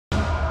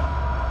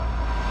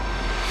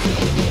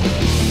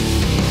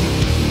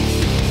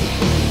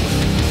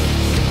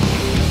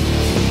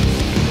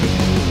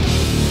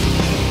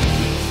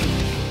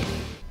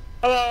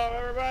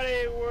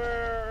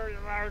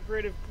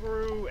creative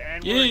crew,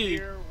 and we're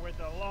here with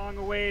a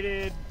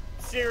long-awaited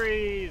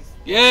series.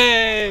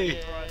 Yay! You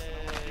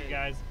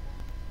guys,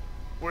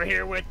 we're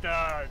here with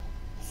the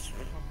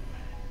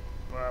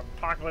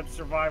apocalypse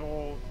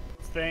survival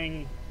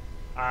thing.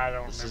 I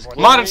don't remember what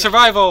Modern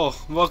survival.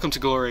 Welcome to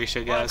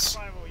Gloraycia, guys.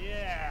 Survival,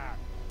 yeah.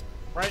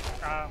 Right.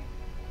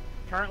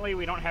 Currently,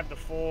 we don't have the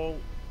full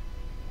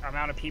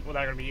amount of people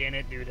that are going to be in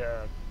it due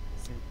to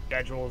some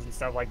schedules and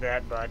stuff like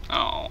that, but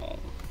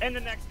in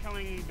the next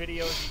coming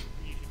videos,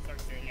 you should start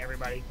seeing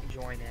everybody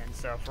join in.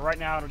 So for right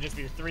now, it'll just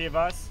be the 3 of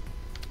us.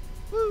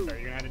 Woo. So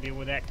you're gonna have to deal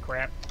with that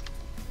crap.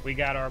 We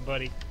got our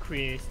buddy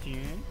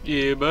Christian.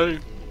 Yeah, buddy.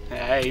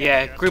 Hey,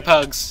 yeah, group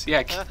hugs.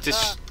 Yeah,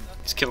 just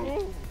kill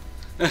him.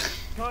 Guys,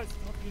 stop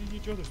hitting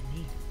each other's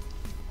meat.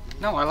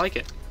 No, I like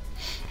it.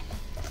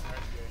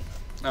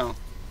 No.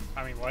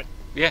 I mean, what?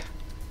 Yeah.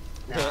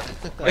 No,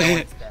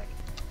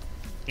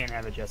 can't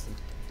have it, Justin.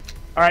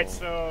 Alright,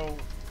 so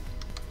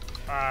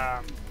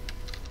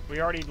we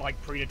already like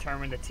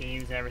predetermined the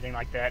teams and everything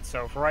like that,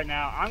 so for right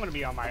now I'm gonna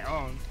be on my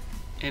own.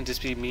 And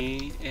just be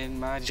me and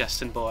my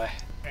Justin boy.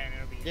 And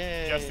it'll be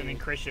Justin and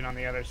Christian on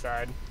the other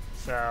side.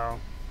 So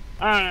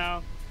I don't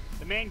know.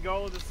 The main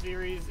goal of the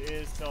series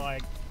is to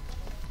like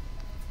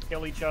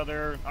kill each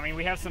other. I mean,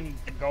 we have some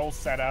goals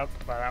set up,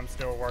 but I'm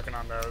still working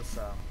on those,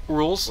 so.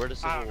 Rules? We're in a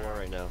civil war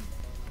right now.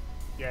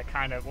 Yeah,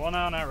 kind of. Well,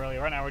 no, not really.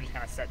 Right now we're just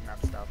kind of setting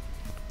up stuff.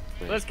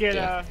 Let's get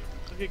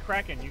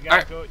cracking. You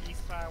guys go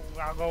east side,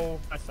 I'll go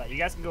west side. You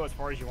guys can go as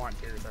far as you want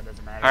to, so it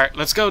doesn't matter. Alright,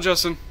 let's go,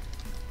 Justin.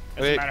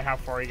 Doesn't matter how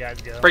far you guys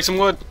go. Break some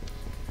wood.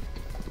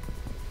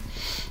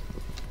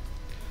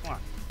 Come on.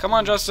 Come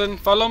on, Justin.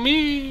 Follow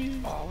me.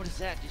 Oh, what is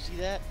that? Do you see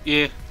that?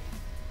 Yeah.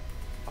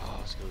 Oh,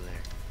 let's go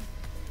there.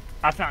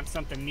 I found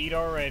something neat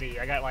already.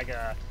 I got like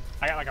a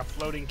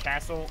floating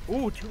castle.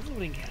 Ooh, 2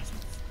 floating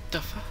castles. The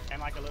fuck? And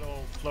like a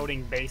little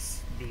floating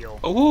base deal.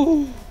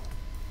 Ooh.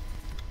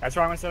 That's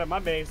where I'm gonna set up my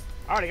base.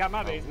 I already got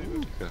my base.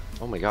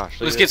 Oh my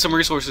gosh. Let's get some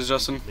resources,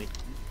 Justin.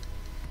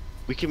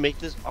 We can make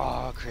this.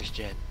 Oh,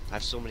 Christian. I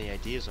have so many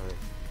ideas already.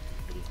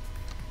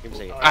 Give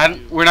me a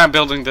second. We're not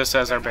building this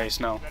as our base,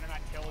 no. You better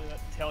not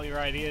tell your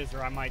ideas,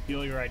 or I might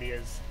steal your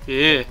ideas.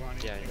 Yeah.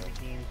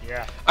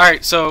 Yeah.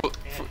 Alright, so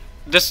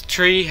this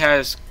tree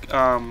has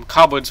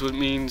cobwebs, which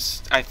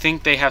means I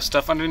think they have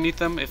stuff underneath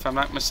them, if I'm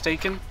not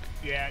mistaken.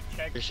 Yeah,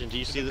 check. Christian, do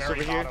you see this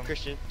over here?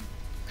 Christian?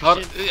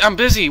 I'm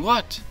busy,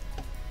 what?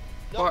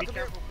 No, be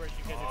careful,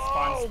 Christian, because it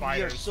spawns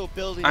spiders. You're so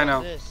building I know.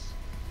 on this.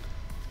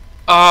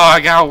 Oh, I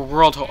got a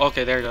world hole.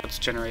 Okay, there you go, it's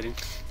generating.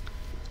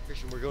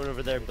 Christian, we're going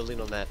over there and building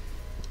on that.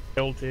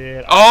 Built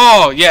it.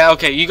 Oh, yeah,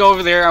 okay, you go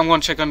over there, I'm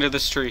gonna check under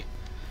this tree.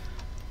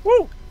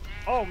 Woo!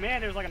 Oh man,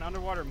 there's like an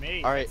underwater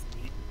maze. Alright.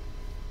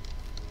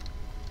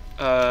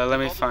 Let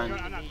me find. You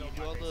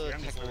do all the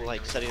technical,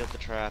 like, setting up the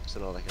traps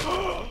and all that kind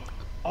of stuff.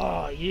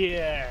 Oh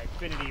yeah,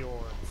 infinity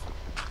orbs.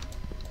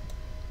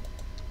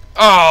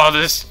 Oh,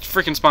 this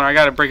freaking spawner, I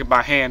gotta break it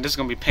by hand. This is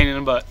gonna be a pain in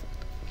the butt.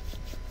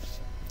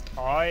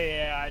 Oh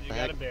yeah, I just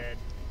got a bed.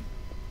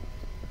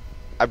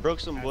 I broke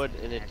some wood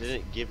and it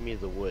didn't give me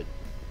the wood.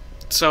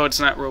 So it's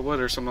not real wood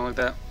or something like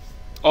that.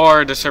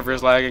 Or the server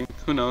is lagging.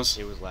 Who knows?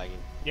 It was lagging.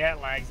 Yeah,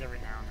 it lags every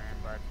now and then,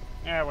 but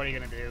yeah, what are you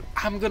gonna do?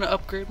 I'm gonna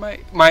upgrade my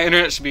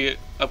internet should be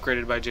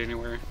upgraded by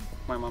January,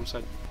 my mom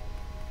said.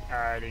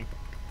 Alrighty.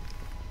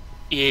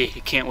 Yeah,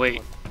 can't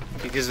wait.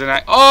 Because then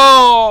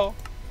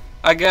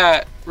I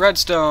got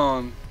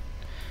redstone,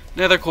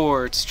 nether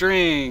quartz,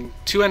 string,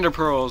 2 ender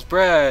pearls,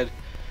 bread,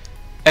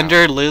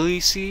 ender lily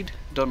seed.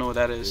 Don't know what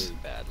that is. Really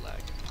bad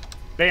lag.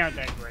 They aren't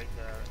that great,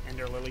 the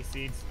ender lily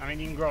seeds. I mean,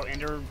 you can grow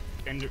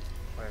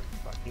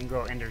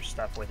ender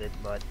stuff with it,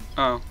 but.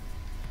 Oh.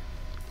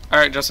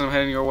 Alright, Justin, I'm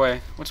heading your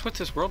way. What's with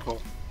this world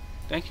hole?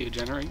 Thank you,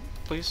 generate,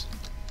 please.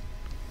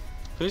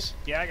 Please?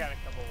 Yeah, I got a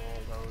couple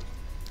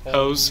world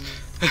hose.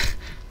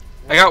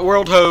 I got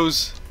world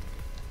hose.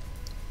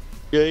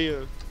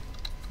 Yeah.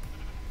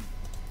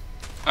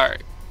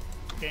 Alright.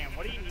 Damn,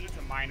 what do you need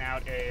to mine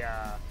out a,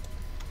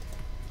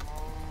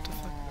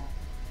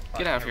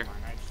 Get out of here.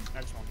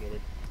 I just won't get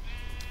it.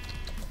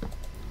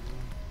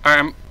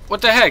 Alright,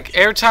 what the heck?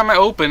 Every time I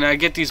open, I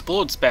get these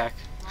bullets back.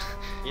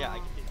 Yeah, I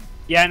get it.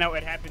 Yeah, no,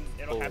 it happens.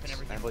 It'll happen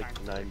every I have time.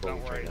 like 9 Don't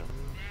bullets worry. right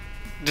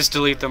now. Just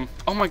delete them.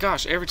 Oh my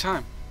gosh, every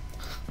time.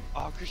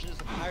 Oh, Christian is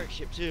a pirate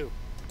ship too.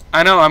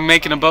 I know, I'm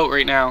making a boat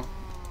right now.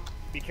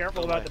 Be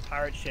careful about the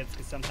pirate ships,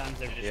 because sometimes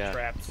they're just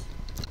traps.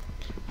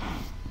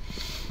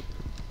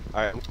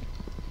 Alright,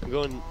 I'm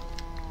going.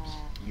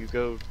 You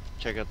go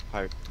check out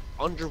the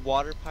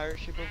underwater pirate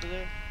ship over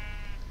there.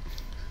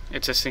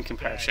 It's a sinking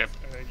pirate ship.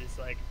 They're just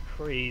like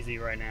crazy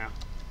right now.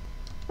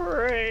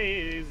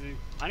 Crazy.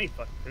 I need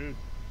fucking food.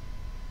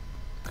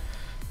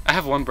 I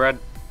have 1 bread.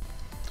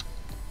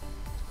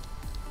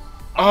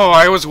 Oh,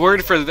 I was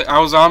worried I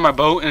was on my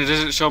boat and it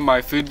doesn't show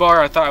my food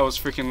bar. I thought I was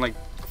freaking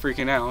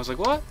out. I was like,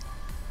 what?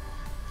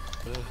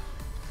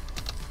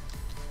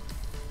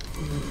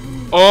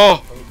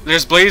 Oh,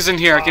 there's blazes in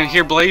here. I can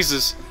hear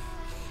blazes.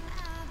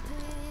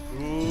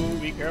 Ooh,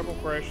 be careful,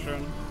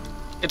 Christian.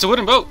 It's a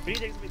wooden boat. Who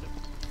do you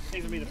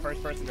think will be the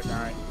first person to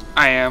die?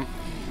 I am.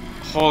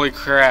 Holy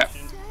crap.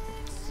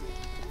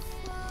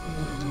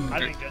 I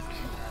think Justin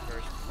can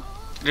first.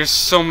 There's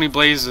so many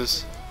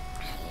blazes.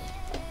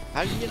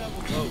 How do you get up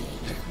a boat?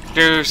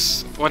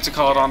 There's, what's it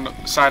called on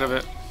the side of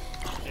it?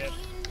 Yep.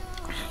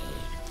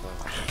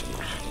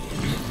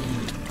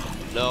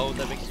 No,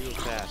 that makes you go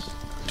fast.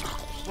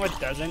 What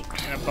doesn't?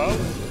 In a boat?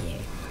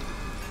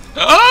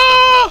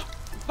 Ah!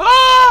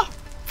 Ah!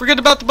 Forget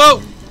about the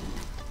boat.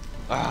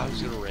 Ah, I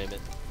was gonna ram it.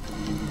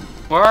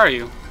 Where are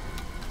you?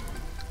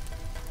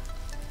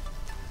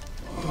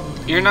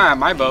 You're not at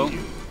my boat.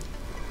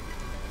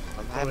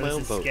 I have my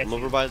own boat. I'm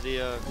over by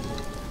the,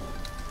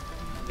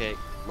 Okay,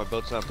 my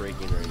boat's not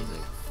breaking or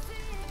anything.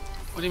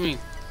 What do you mean?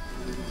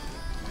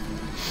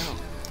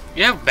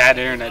 You have bad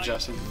internet,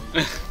 Justin.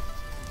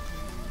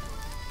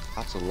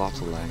 Lots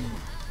of lag.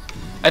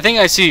 I think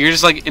I see. You're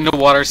just like in the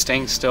water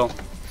staying still.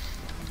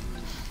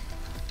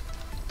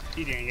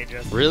 You didn't get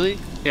Justin. Really?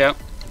 Yeah.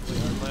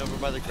 Am I over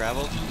by the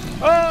gravel?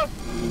 Oh!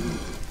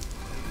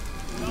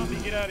 Zombie,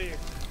 get out of here.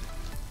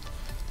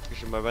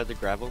 Am I by the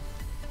gravel?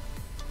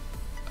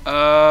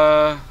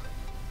 Yeah,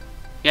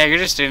 you're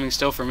just standing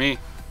still for me.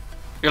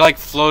 You're like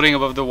floating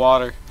above the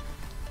water.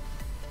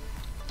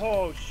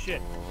 Oh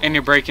shit. And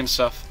you're breaking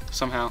stuff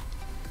somehow.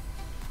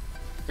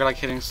 You're like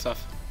hitting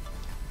stuff.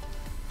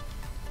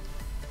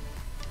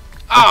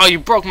 Oh, you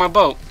broke my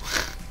boat.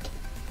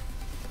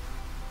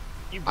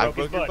 You I broke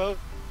his broke your butt.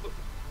 boat?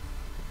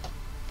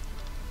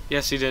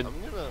 Yes, he did. I'm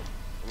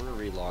gonna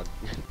relog.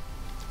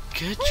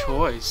 Good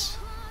choice.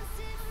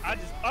 I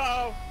just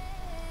uh-oh.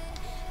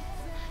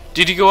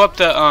 Did you go up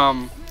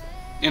the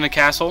in the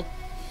castle?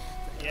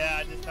 Yeah,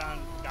 I just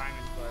found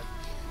diamonds,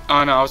 but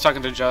Oh no, I was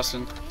talking to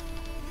Justin.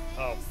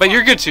 oh. But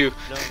you're good too.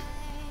 No.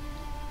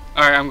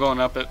 Alright, I'm going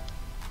up it.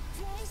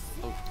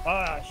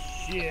 Ah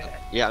shit.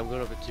 Yeah, I'm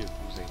going up it too.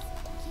 I'm saying.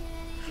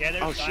 Yeah,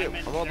 there's Oh, shit,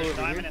 diamond, I'm all the way there's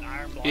over diamond here. and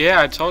iron block.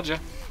 Yeah, I told you.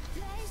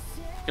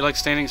 You're like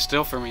standing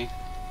still for me.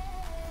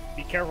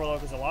 Be careful though,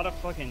 because a lot of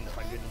fucking, oh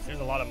my goodness, there's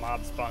a lot of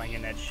mobs spawning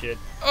in that shit.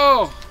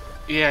 Oh!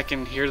 Yeah, I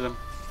can hear them.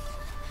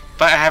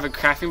 But I have a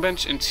crafting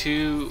bench and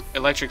 2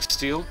 electric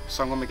steel,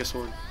 so I'm gonna make a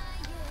sword.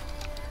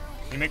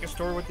 Can you make a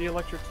sword with the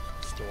electric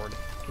sword?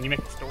 Can you make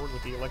a sword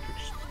with the electric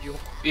steel?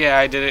 Yeah,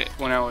 I did it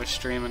when I was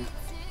streaming.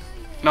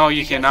 No,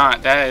 you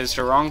cannot. That is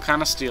the wrong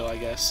kind of steel, I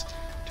guess.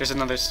 There's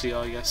another steel,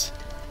 I guess.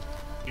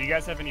 Do you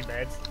guys have any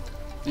beds?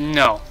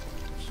 No.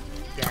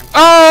 Damn.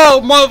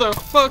 Oh,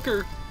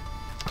 motherfucker!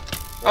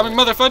 I mean,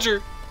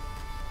 motherfudger!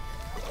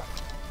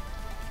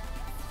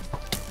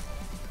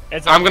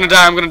 I'm gonna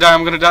die, I'm gonna die,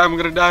 I'm gonna die, I'm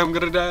gonna die, I'm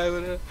gonna die, I'm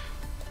gonna die.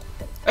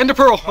 Ender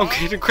pearl! I'm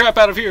getting crap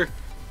out of here.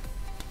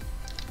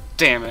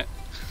 Damn it.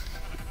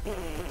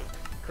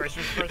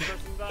 Christian's first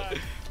person died.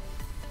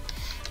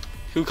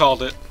 Who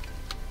called it?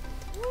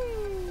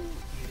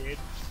 You did?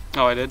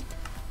 Oh, I did.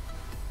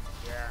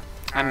 Yeah.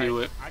 I knew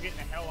it. I'm getting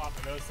the hell off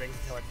of those things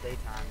until it's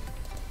daytime.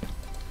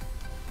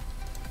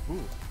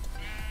 Ooh.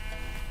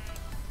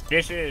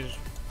 This is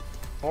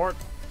pork.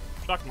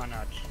 Suck my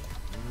nuts.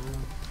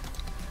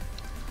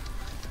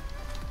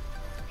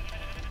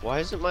 Why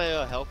isn't my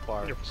health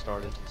bar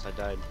started since I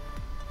died?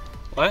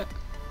 What?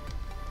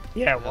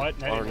 Yeah, what?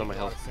 That Or didn't not make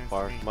my a lot of health sense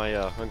bar, to me. my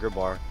hunger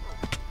bar.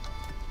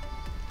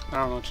 I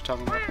don't know what you're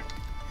talking about.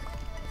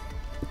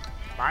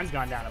 Mine's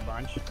gone down a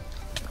bunch.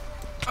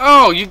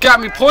 Oh, you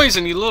got me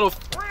poisoned, you little...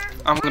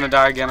 I'm gonna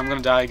die again, I'm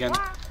gonna die again.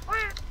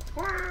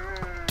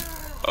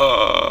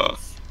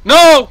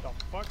 No! What the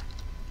fuck?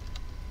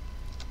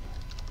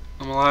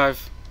 I'm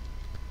alive.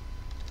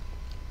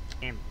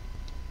 Damn.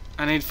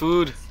 I need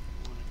food.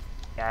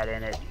 Got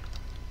in it.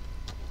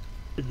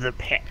 The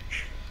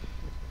patch.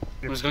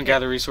 I'm just gonna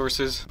gather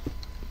resources.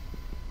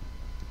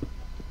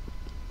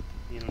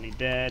 You don't need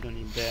that, don't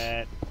need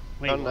that.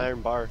 Wait, Found an what?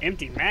 iron bar.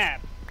 Empty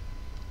map.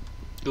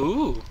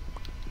 Ooh.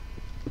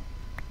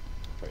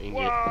 For ingot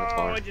Whoa, and a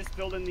bar. I just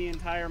filled in the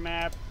entire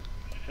map.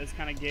 That's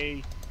kind of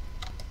gay.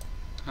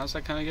 How's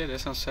that kind of good? That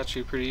sounds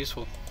actually pretty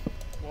useful.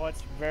 Well,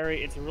 it's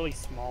a really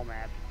small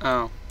map.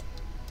 Oh,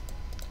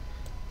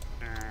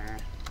 Uh,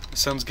 it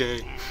sounds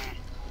gay.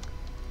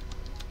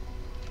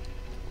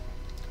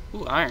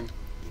 Ooh, iron.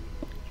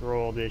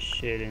 throw all this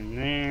shit in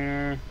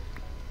there.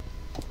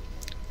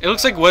 It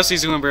looks like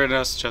Wesley's doing better than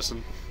us,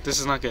 Justin. This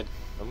is not good.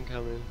 I'm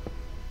coming.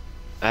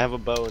 I have a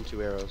bow and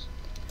 2 arrows.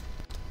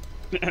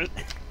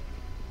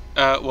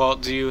 Well,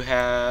 do you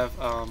have,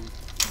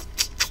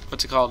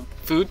 what's it called?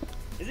 Food?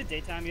 Is it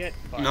daytime yet?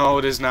 Fuck. No,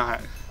 it is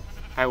not.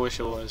 I wish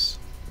it was.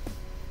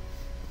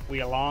 We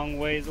a long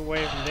ways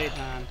away from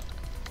daytime.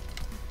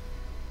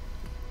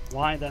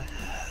 Why the...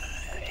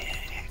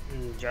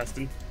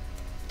 Justin.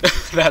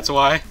 That's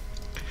why.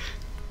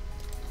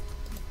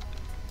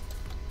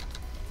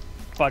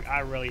 Fuck, I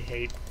really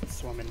hate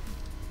swimming.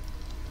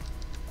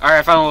 Alright,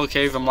 I found a little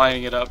cave. I'm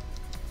lighting it up.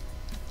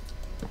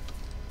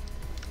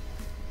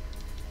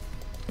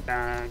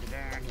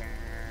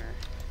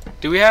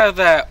 Do we have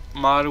that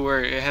mod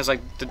where it has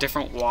like the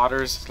different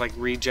waters, like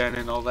regen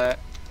and all that?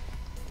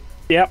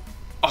 Yep.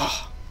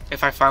 Oh,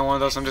 if I find one of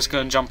those, I'm just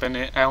gonna jump in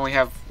it. I only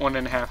have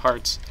 1.5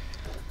 hearts.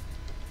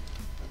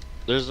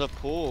 There's a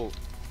pool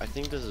I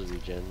think this is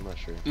regen. I'm not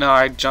sure. No,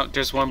 I jumped.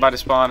 There's one by the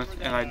spawn,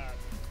 and I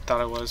thought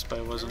it was, but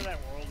it wasn't.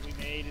 Remember that world we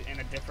made in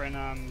a different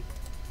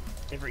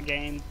different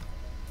game,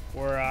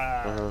 where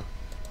all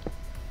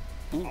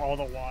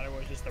the water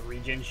was just the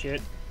regen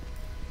shit?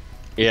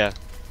 Yeah.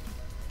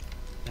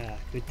 Yeah,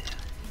 good.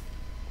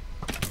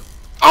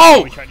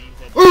 Oh! We tried to use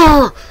it.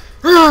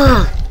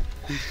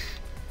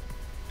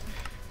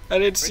 I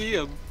didn't see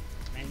him.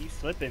 Man, you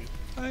slipping.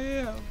 I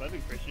am.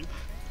 Slipping, Christian.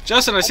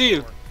 Justin, I see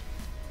you.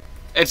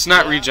 It's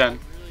not regen.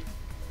 I really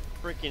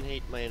freaking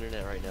hate my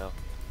internet right now.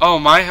 Oh,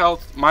 my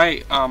health,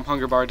 my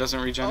hunger bar doesn't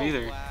regen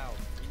either. Wow.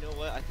 You know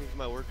what? I think it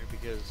might work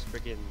because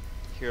freaking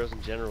Heroes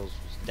and Generals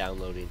was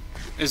downloading.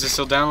 Is it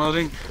still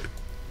downloading?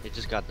 It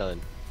just got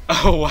done.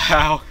 Oh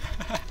wow.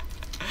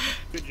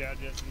 Good job,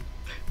 Justin.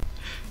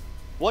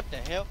 What the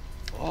hell?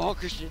 Oh,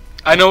 Christian.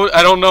 I know.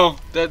 I don't know.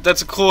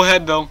 That's a cool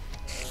head though.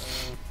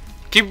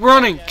 Keep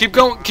running. Keep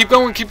going. Keep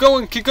going. Keep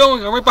going. Keep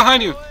going. I'm right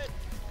behind you.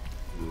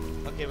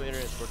 Okay, my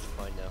internet's working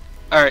fine now.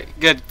 All right.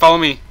 Good. Follow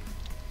me.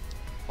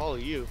 Follow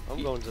you.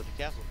 I'm going to the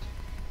castle.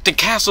 The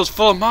castle's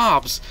full of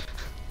mobs.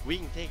 We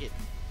can take it.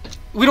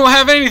 We don't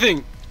have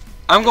anything.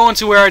 I'm going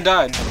to where I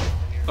died.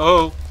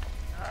 Oh.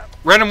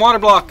 Random water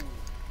block.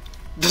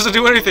 Doesn't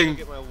do anything.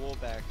 Get my wool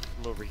back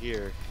from over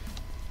here,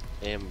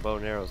 and bow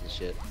and arrows and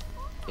shit.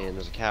 And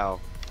there's a cow.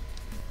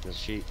 And there's a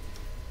sheep.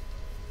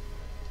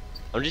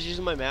 I'm just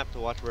using my map to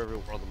watch where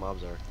all the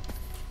mobs are.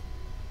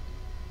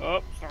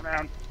 Oh, slow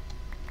down.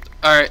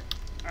 All right,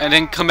 and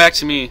then come back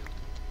to me.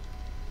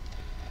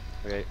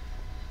 Okay.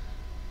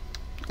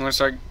 I'm gonna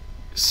start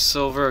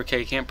silver.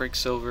 Okay, can't break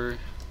silver.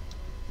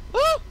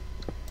 Oh!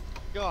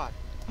 God.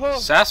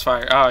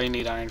 Sapphire. Oh, you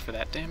need iron for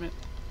that. Damn it.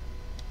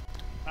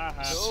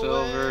 Uh-huh.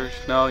 Silver.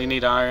 No, you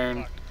need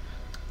iron.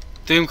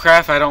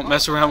 Doomcraft. I don't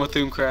mess around with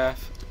Doomcraft.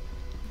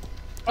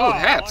 Oh,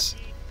 hats.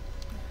 Lucky.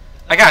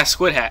 I got a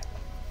squid hat.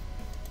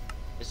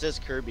 It says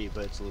Kirby,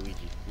 but it's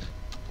Luigi.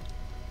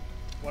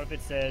 What if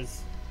it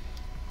says?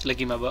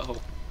 Licking my butthole.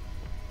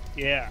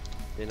 Yeah.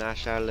 Then I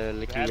shall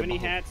lick Do you your have any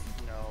butthole. hats?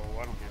 No,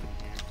 I don't have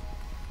any hats.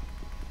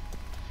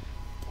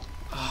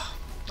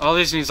 All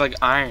this needs like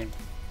iron.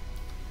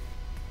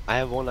 I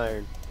have 1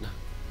 iron.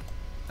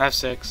 I have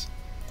 6.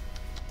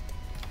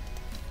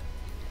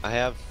 I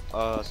have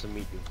some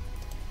meat.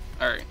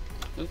 All right.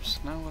 Oops.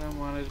 Not what I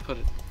wanted to put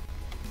it.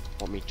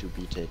 Want me to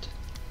beat it?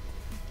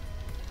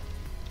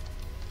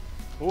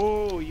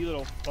 Oh, you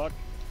little fuck.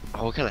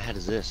 Oh, what kind of hat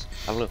is this?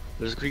 I don't know.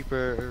 There's a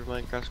creeper,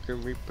 Minecraft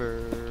Grim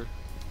Reaper.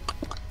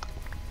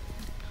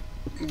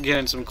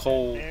 Getting some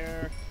coal.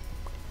 There.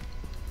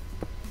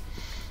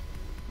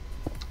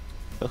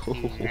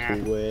 Oh, Yeah.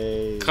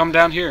 way. Come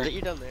down Is here. that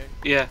you down there?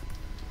 Yeah.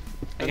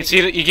 I can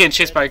see that you're getting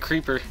chased by a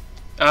creeper.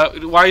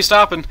 Why are you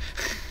stopping?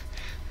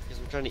 Because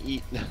I'm trying to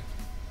eat. Ah,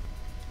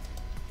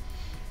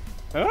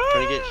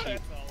 Trying to get sheep.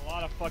 that's a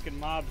lot of fucking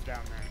mobs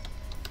down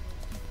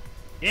there.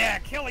 Yeah,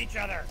 kill each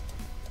other.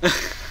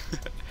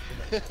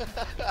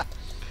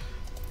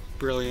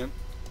 Brilliant.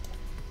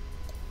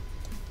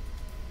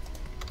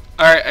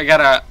 Alright, I got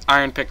a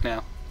iron pick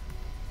now.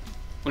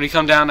 When you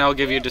come down, I'll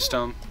give you the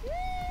stone.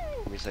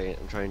 Give me a second.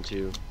 I'm trying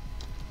to.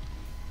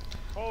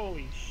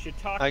 Holy shit!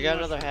 I got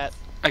another hat.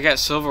 I got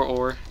silver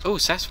ore. Oh,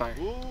 sapphire.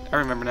 Ooh, I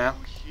remember now.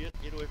 Shit,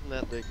 get away from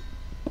that thing.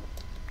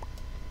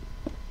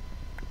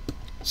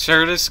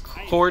 Certus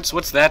quartz,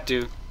 what's that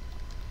do?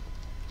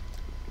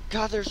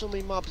 God, there's so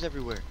many mobs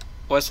everywhere.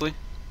 Wesley?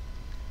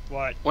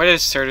 What? What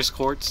is Certus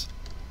quartz?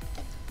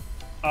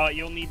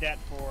 You'll need that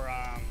for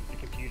the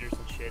computers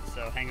and shit.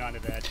 So hang on to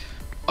that.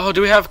 Oh,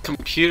 do we have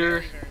computer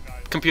Very, very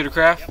valuable. computer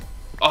craft? Yep.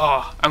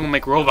 Oh, I'm gonna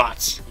make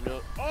robots. You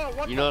know, Oh,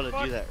 what you the know how to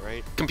fuck? do that,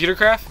 right? Computer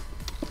craft?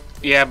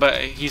 Yeah, but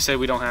he said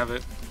we don't have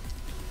it.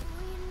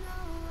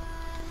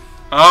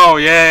 Oh,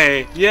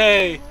 yay!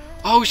 Yay!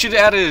 Oh, we should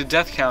have added a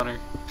death counter.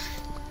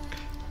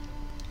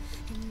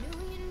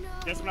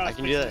 Just when I was I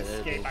can do that fixing to in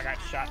escape, editing. I got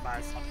shot by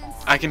a spawn.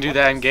 I can do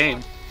that in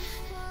game.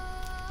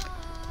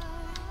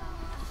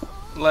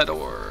 Lead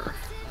ore.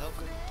 Help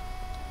me.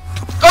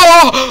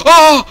 Oh!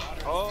 Oh!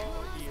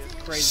 Oh,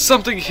 yeah. Crazy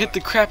Something as hit fuck. the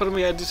crap out of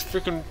me. I just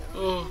freaking.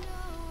 Oh.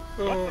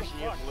 What Oh. the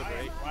fuck? wood, I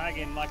right? am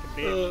lagging like a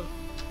bitch.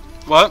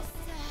 What?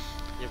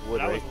 You have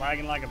wood, I right? was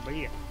lagging like a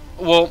bitch.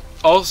 Well,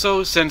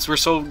 also since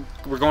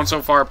we're going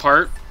so far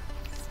apart.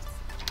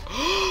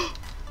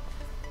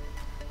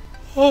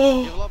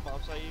 Oh, Give up, I'll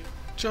tell you.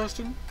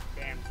 Justin,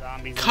 Damn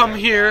zombies. come and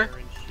here. fire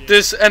and shit.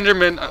 This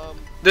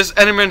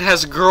Enderman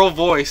has a girl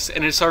voice,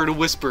 and it started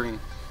whispering.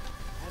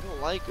 I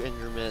don't like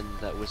Endermen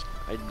that whisper.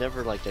 I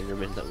never liked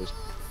Endermen that whisper.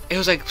 It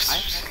was like,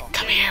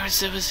 come here. I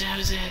was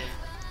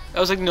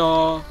like,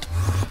 no,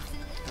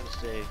 Kind of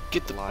say,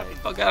 get the lie.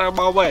 fuck out of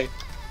my way.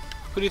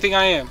 Who do you think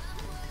I am?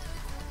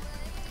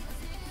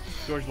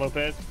 George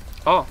Lopez.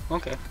 Oh,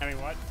 okay. I mean,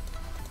 what?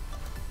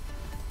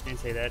 Didn't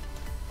say that.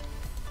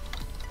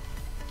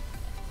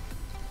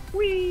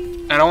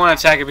 Whee! I don't want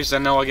to attack it because I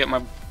know I'll get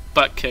my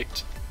butt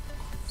kicked.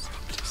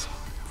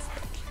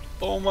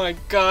 Oh my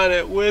god,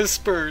 it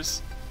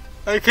whispers.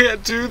 I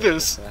can't do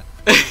this.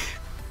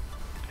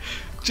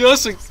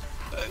 Justin,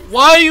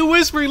 why are you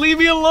whispering? Leave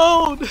me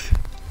alone.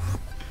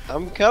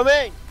 I'm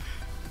coming!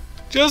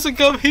 Joseph,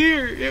 come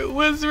here! It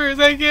whispers,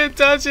 I can't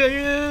touch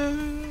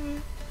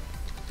it!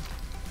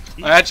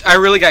 I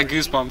really got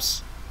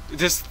goosebumps.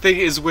 This thing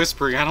is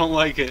whispering, I don't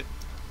like it.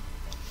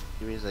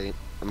 Give me a second.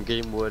 I'm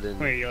getting wood and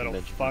wait, you little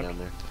fuck. down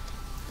there.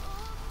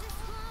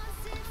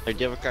 Hey,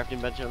 do you have a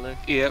crafting bench on there?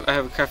 Yeah, I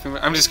have a crafting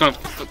bench. I'm just gonna...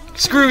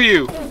 Screw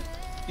you!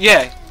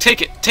 Yeah,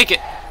 take it, take it!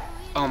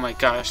 Oh my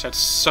gosh, that's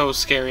so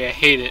scary, I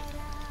hate it.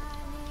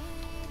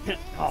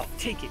 Oh,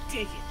 take it,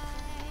 take it.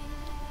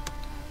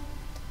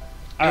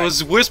 It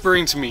was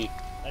whispering to me.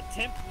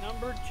 Attempt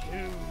number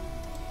 2.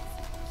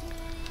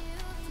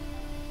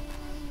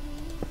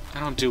 I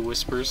don't do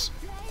whispers.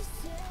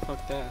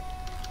 Fuck that.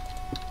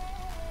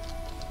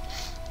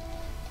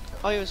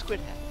 Oh, you have a squid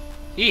hat.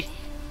 Eee.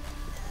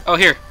 Oh,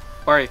 here.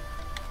 Where are you?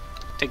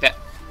 Take that.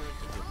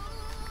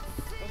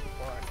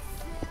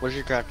 Where's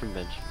your crafting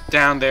bench?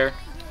 Down there.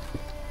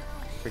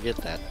 Forget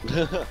that.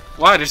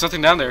 Why? There's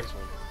nothing down there.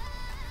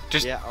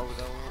 Just... Yeah, oh,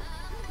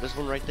 there's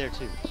one right there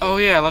too. So oh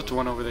yeah, I left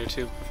one over there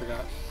too. I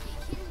forgot.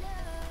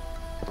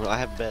 Well, I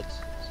have beds,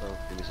 so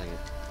give me a second.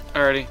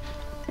 Alrighty.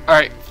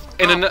 Alright.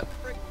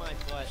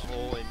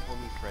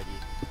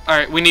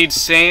 Alright, we need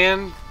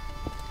sand,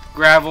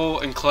 gravel,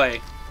 and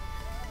clay.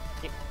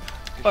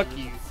 Fuck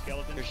you,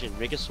 skeleton. Christian,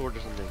 make a sword or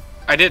something.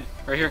 I did,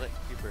 right here.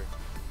 Creeper.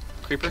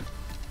 Creeper?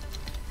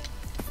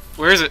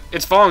 Where is it?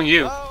 It's following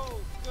you. Oh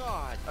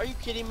god, are you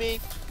kidding me?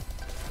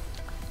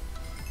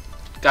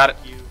 Got it.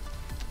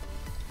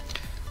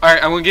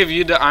 Alright, I'm gonna give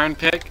you the iron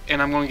pick,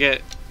 and I'm gonna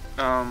get,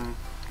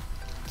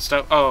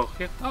 stuff. Oh,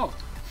 here. Oh.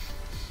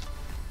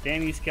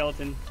 Damn you,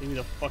 skeleton. Leave me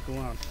the fuck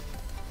alone.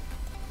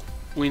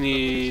 We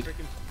need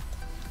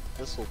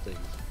missile things.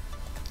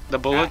 The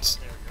bullets.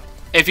 There we go.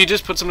 If you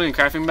just put something in the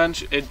crafting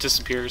bench, it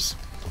disappears.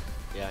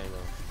 Yeah, I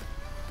know.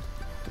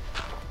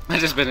 I've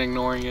just been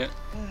ignoring it.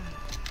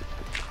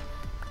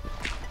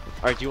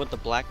 Alright, do you want the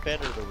black bed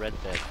or the red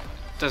bed?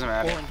 Doesn't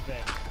matter. Orange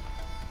bed.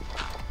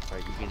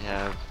 Alright, you can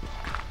have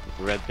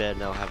the red bed,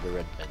 and I'll have the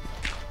red bed.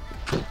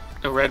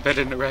 A red bed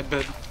and a red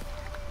bed.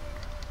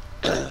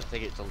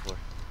 Take it, it's on the floor.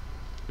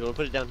 You want to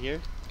put it down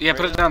here? Yeah, right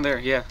put it down there.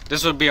 Yeah,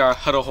 this would be our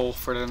huddle hole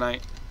for the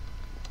night.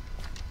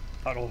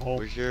 Huddle hole.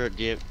 Where's your?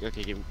 Okay,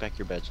 give me back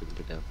your bed so we can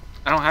put it down.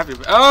 I don't have your.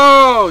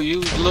 Oh,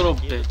 you little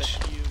Gave it back bitch.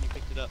 to you and you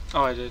picked it up.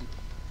 Oh, I did.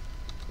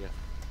 Yeah.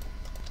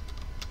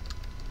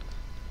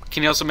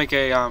 Can you also make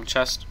a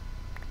chest?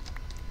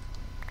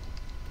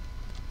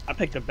 I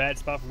picked a bad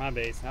spot for my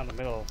base, out in the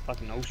middle of the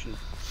fucking ocean.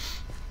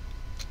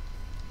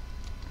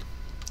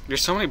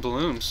 There's so many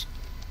balloons.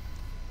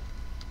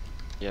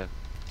 Yeah.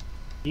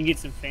 You can get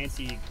some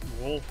fancy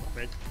wool for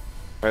it.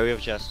 Alright, we have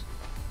a chest.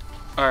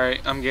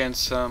 Alright, I'm getting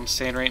some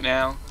sand right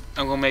now.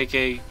 I'm gonna make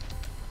a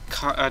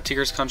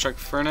Tinker's Construct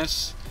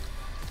furnace.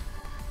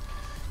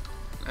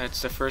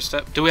 That's the first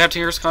step. Do we have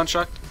Tinker's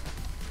Construct?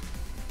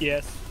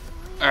 Yes.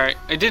 Alright,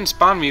 it didn't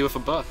spawn me with a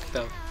book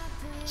though,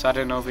 so I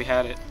didn't know if we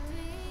had it.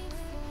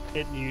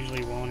 It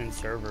usually won't in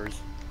servers.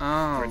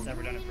 Oh. Or it's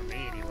never done it for me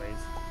anyways.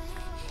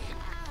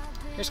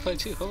 Here's clay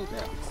too, holy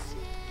crap.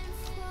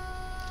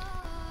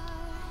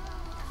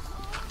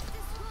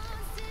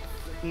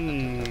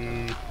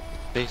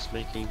 Base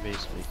making.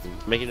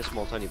 Making a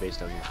small tiny base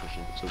down here,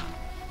 Christian, so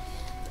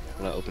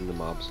when I open the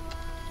mobs.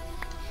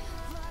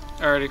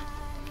 Alrighty.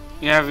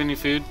 You have any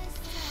food?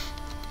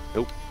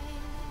 Nope.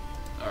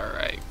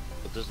 Alright.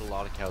 But there's a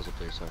lot of cows up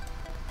there, so.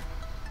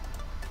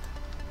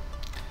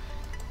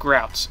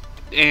 Grouts.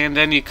 And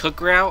then you cook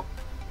grout?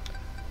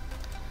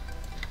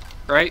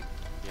 Right?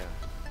 Yeah.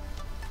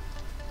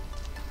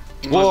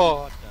 And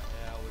Whoa! What the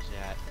hell was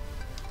that?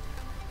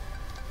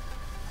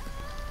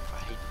 I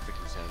hate the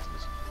freaking sounds of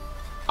this.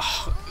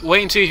 Oh,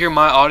 wait until you hear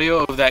my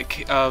audio of that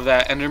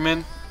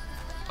Enderman.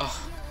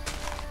 Oh.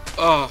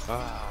 Oh.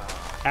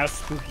 How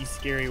spooky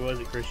scary was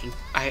it, Christian?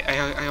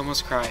 I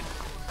almost cried.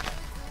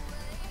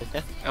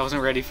 I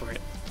wasn't ready for it.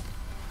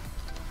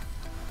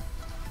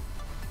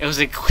 It was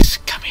like,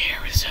 come here,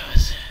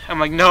 Rizos. I'm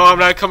like, no, I'm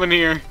not coming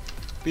here.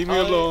 Leave me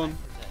alone.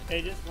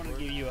 They just want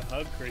to give you a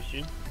hug,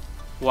 Christian.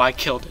 Well, I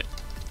killed it.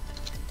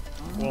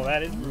 Well,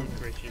 that is rude,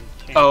 Christian.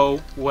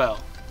 Oh, well.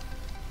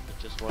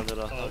 I just wanted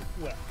a hug.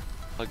 Well.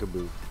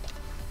 Hugaboo.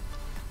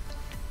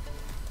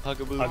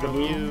 Hugaboo.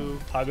 Hugaboo.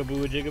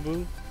 Hugaboo a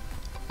jigaboo.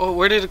 Oh,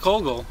 where did the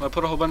coal go? I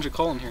put a whole bunch of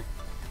coal in here.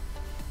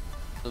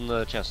 In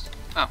the chest.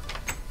 Oh.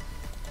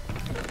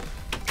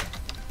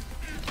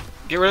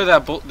 Get rid of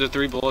that the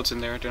 3 bullets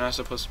in there. They're not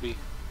supposed to be.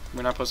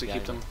 We're not supposed to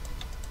keep them.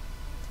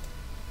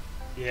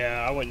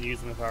 Yeah, I wouldn't use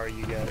them if I were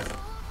you guys.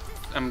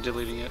 I'm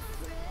deleting it.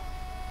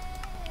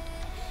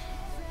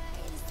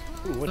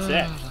 Ooh, what's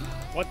that?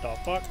 What the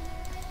fuck?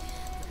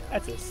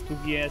 That's a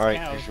spooky ass cow.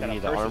 Alright, Christian, we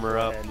need the armor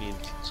up. We need,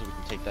 so we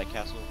can take that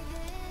castle.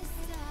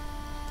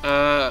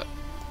 I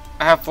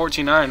have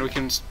 14 iron. We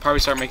can probably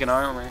start making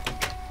armor.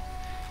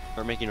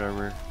 Start making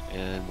armor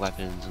and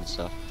weapons and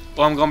stuff.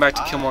 Well, I'm going back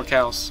to kill more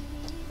cows.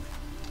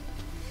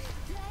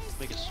 Let's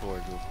make a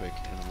sword real quick,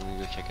 and I'm gonna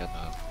go check out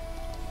the.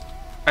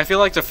 I feel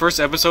like the first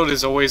episode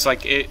is always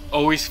like, it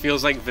always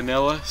feels like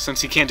vanilla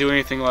since he can't do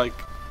anything like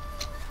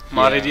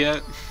modded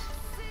yet.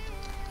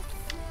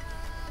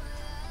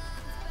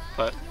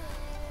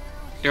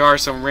 There are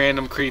some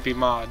random creepy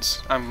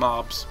mobs.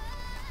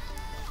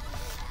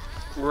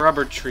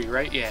 Rubber tree,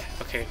 right? Yeah.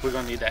 Okay, we're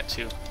gonna need that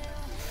too.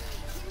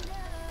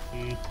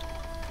 I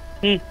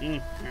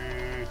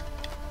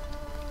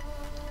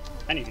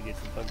need to get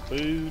some fucking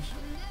food.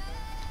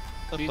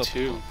 Me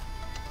too.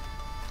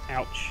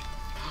 Ouch.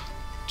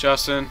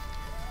 Justin.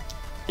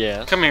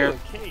 Yeah. Come here.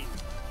 Okay.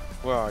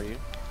 Where are you?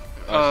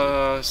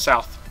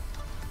 South.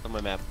 On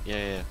my map.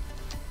 Yeah.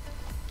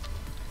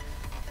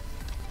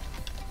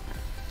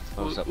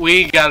 Oh, what's up?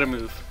 We gotta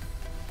move.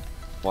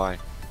 Why?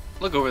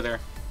 Look over there.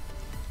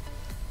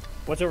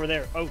 What's over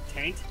there? Oh,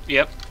 tanked?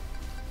 Yep.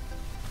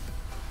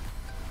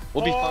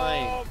 We'll be Oh,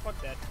 fine.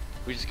 fuck that.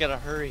 We just gotta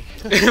hurry.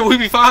 We'll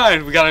be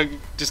fine. We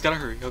just gotta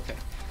hurry. Okay.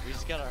 We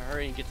just gotta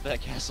hurry and get to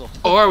that castle.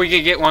 Or we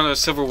could get one of those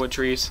silverwood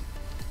trees.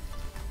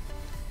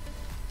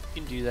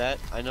 You can do that.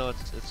 I know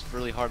it's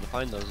really hard to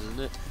find those, isn't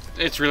it?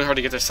 It's really hard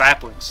to get the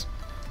saplings.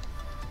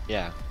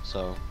 Yeah.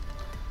 So.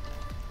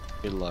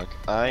 Good luck.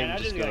 I'm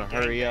just gonna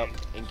hurry up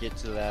and get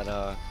to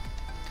that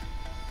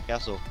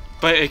castle.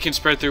 But it can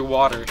spread through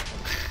water.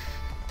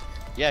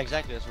 Yeah,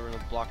 exactly. That's where we're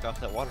gonna block off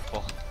that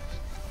waterfall.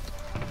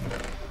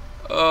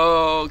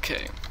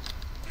 Okay.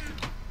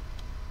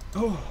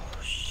 Oh,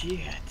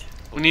 shit.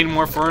 We need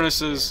more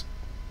furnaces.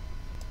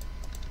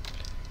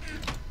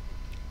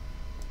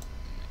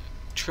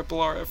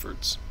 Triple our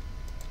efforts.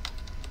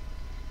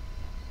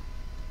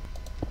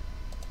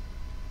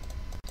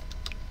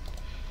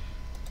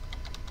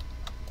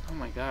 Oh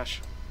my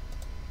gosh.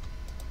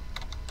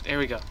 There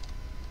we go.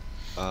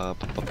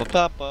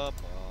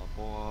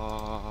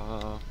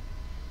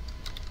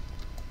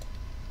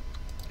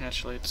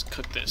 Actually, let's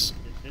cook this.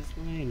 This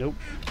way? Nope.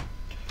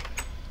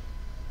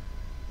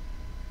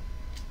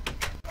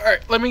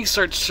 Alright, let me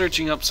start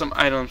searching up some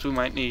items we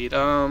might need. Go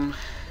and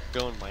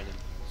mine them.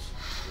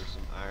 There's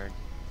some iron.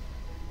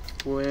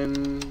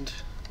 Wind.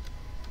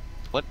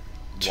 What?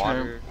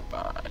 Water.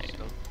 Turbine.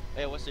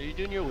 Hey, Wesley, are you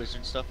doing your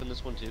wizard stuff in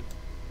this one too?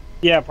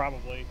 Yeah,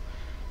 probably.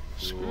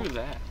 Screw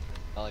that.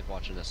 I like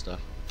watching that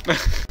stuff.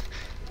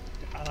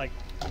 I like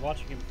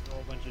watching him throw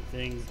a bunch of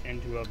things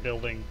into a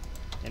building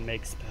and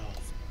make spells.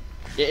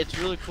 Yeah, it's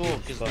really cool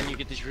because then you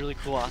get these really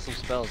cool, awesome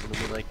spells, and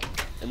then we like,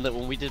 and then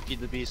when we did Feed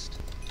the Beast.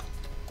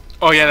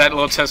 Oh yeah, that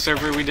little test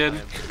server we did.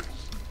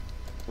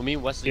 Well, me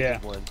and Wesley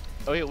did one.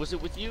 Oh yeah, was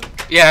it with you?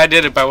 Yeah, I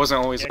did it, but I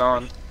wasn't always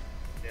on.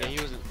 Yeah,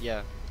 he wasn't.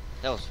 Yeah,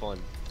 that was fun.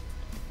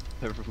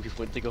 Remember, we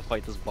went to go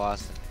fight this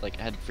boss. Like,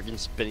 had freaking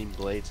spinning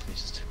blades, and it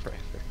just took forever.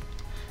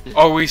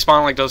 Oh, we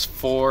spawned like those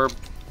 4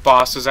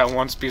 bosses at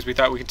once because we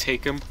thought we could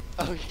take them.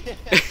 Oh yeah.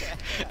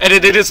 And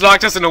then they just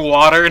knocked us into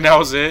water, and that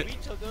was it. We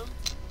took them.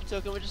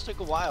 It just took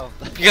a while.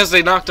 Because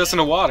they knocked us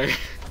into water.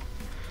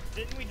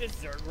 Didn't we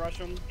just Zerg rush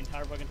them the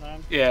entire fucking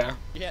time? Yeah.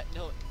 Yeah,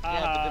 no. Ah,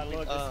 Yeah, but then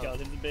look, this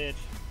skeleton's a bitch.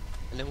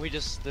 And then we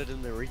just stood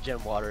in the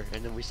regen water,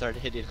 and then we started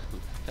hitting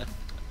them.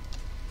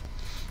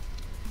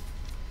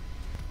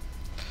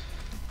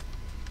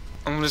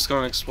 I'm just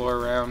going to explore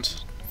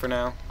around for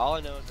now. All I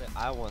know is that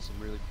I want some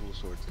really cool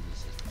swords in this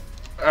system.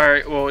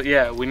 Alright, well,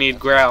 yeah, we need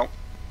grout.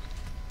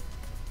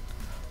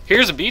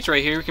 Here's a beach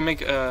right here. We can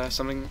make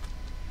something.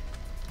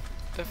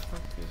 The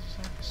fuck is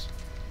this?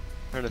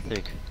 I'm trying to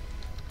think.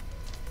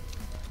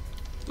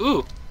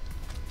 Ooh,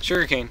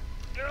 sugarcane.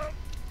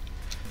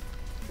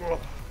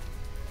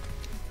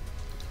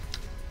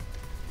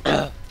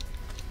 Gonna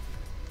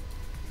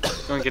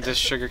get this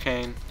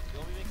sugarcane. You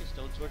want me to make a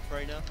stone sword for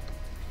right now?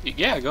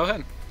 Yeah, go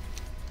ahead.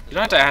 You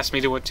don't have to ask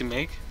me what to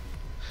make.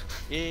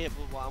 Yeah,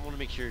 but well, I want to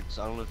make sure.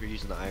 So I don't know if you're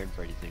using the iron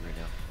for anything right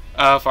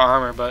now. For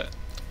armor, but.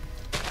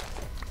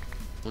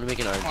 I'm gonna make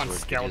an iron Come on, sword.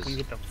 skeleton,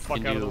 get the fuck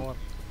out of the water.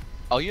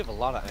 Oh, you have a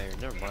lot of iron.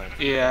 Never mind.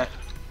 Yeah.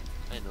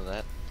 I didn't know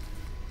that.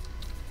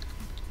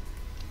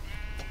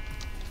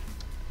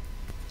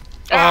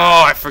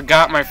 Oh, I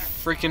forgot my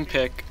freaking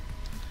pick.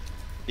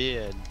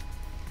 Yeah.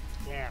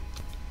 Damn.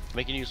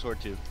 Making you a sword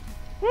too.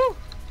 Woo!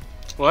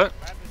 What?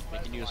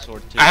 Making you a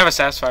sword too. I have a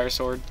sapphire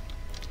sword.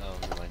 Oh,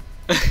 never mind.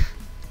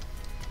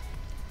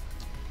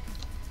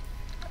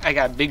 I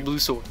got a big blue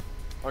sword.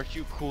 Aren't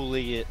you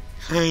Koolliggett?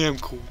 I am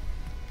cool.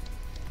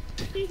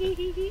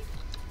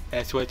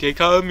 That's what they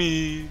call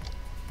me.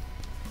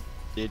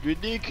 That's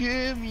what they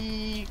call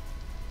me.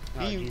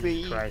 Oh,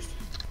 Jesus Christ.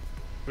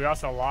 We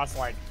also lost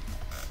like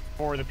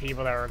 4 of the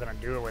people that were gonna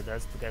do it with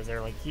us because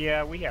they're like,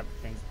 yeah, we have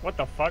things. What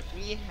the fuck?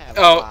 We have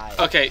Oh,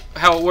 okay.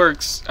 How it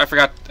works? I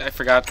forgot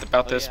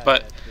about this, yeah,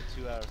 but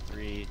the 2 out of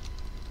 3.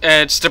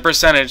 it's the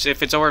percentage.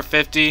 If it's over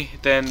 50,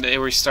 then it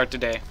restart the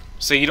day.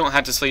 So you don't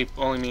have to sleep.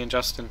 Only me and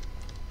Justin.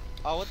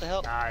 Oh, what the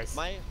hell? Nice.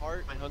 My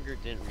hunger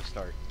didn't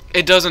restart.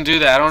 It doesn't do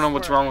that. I don't know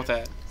what's wrong with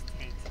that.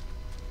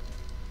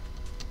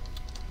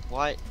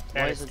 Why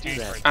does it do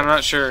that? I'm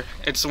not sure.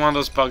 It's one of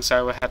those bugs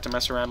I would have to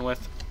mess around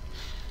with.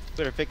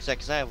 Better fix that,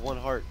 because I have 1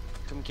 heart.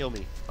 Come kill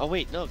me. Oh,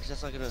 wait, no, because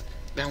that's not gonna...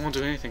 That won't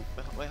do anything.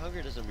 My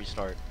hunger doesn't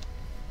restart.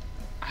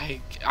 I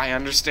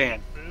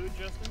understand. Food,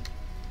 Justin?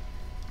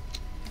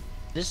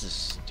 This is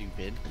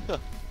stupid.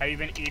 Have you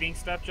been eating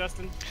stuff,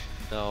 Justin?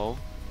 No.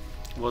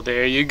 Well,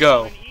 there you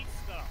go. Eat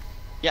stuff.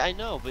 Yeah, I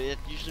know, but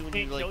usually when You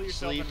you can't kill like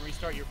yourself sleep. and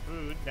restart your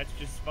food. That's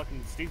just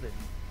fucking stupid.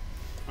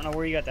 I don't know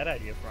where you got that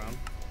idea from.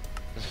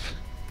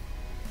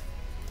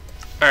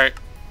 Alright,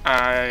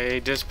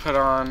 I just put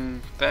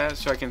on that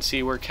so I can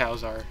see where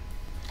cows are.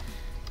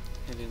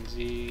 Hidden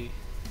Z.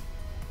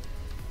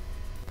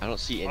 I don't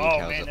see any oh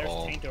cows man, at there's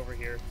all. taint over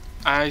here.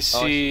 I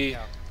see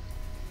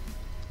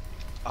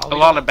Oh, a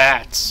lot of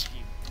bats.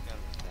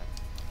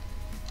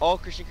 Oh,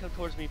 Christian, come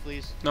towards me,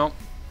 please. Nope,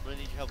 I'm gonna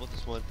need your help with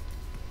this one.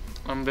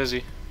 I'm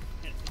busy.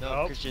 No,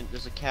 Nope. Christian,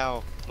 there's a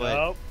cow, but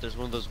Nope. there's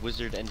one of those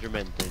wizard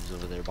enderman things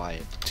over there by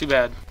it. Too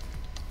bad.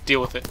 Deal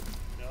with it.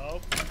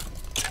 Nope.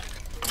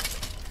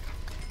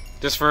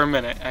 Just for a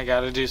minute, I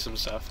gotta do some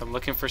stuff. I'm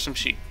looking for some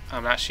sheep.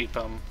 I'm not sheep,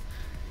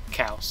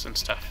 cows and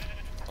stuff.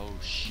 Oh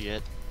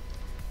shit.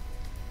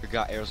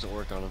 Forgot arrows don't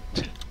work on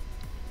them.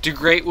 Do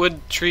great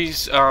wood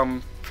trees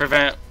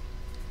prevent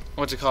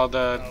what's it called?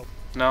 No.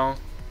 No?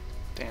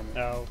 Damn it.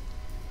 No.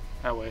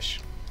 I wish.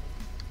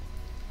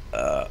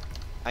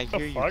 I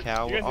hear you, fuck?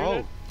 cow. You guys hear Oh.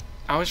 that?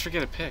 I always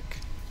forget a pick.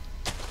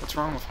 What's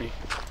wrong with me?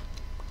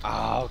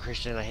 Oh,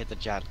 Christian, I hit the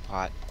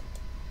jackpot.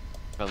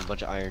 Found a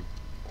bunch of iron.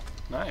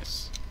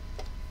 Nice.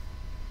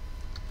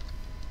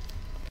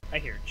 I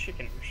hear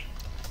chickens.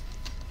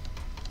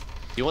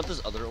 You want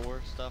this other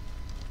ore stuff?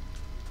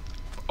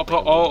 I'll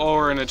put all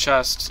ore in a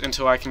chest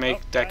until I can make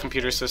Oh, that guys,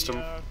 computer there's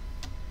system.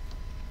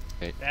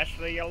 That's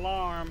the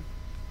alarm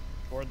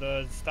for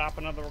the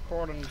stopping of the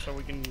recording, so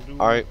we can do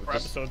Alright, more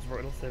just- episodes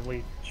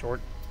relatively short.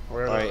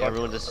 Alright,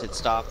 everyone just hit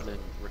stop and then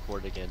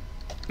record again.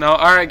 No,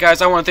 alright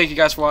guys, I want to thank you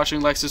guys for watching.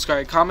 Like,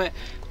 subscribe, comment.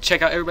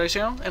 Check out everybody's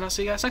channel, and I'll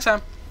see you guys next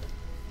time.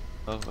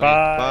 Oh, okay.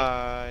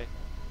 Bye.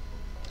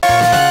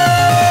 Bye.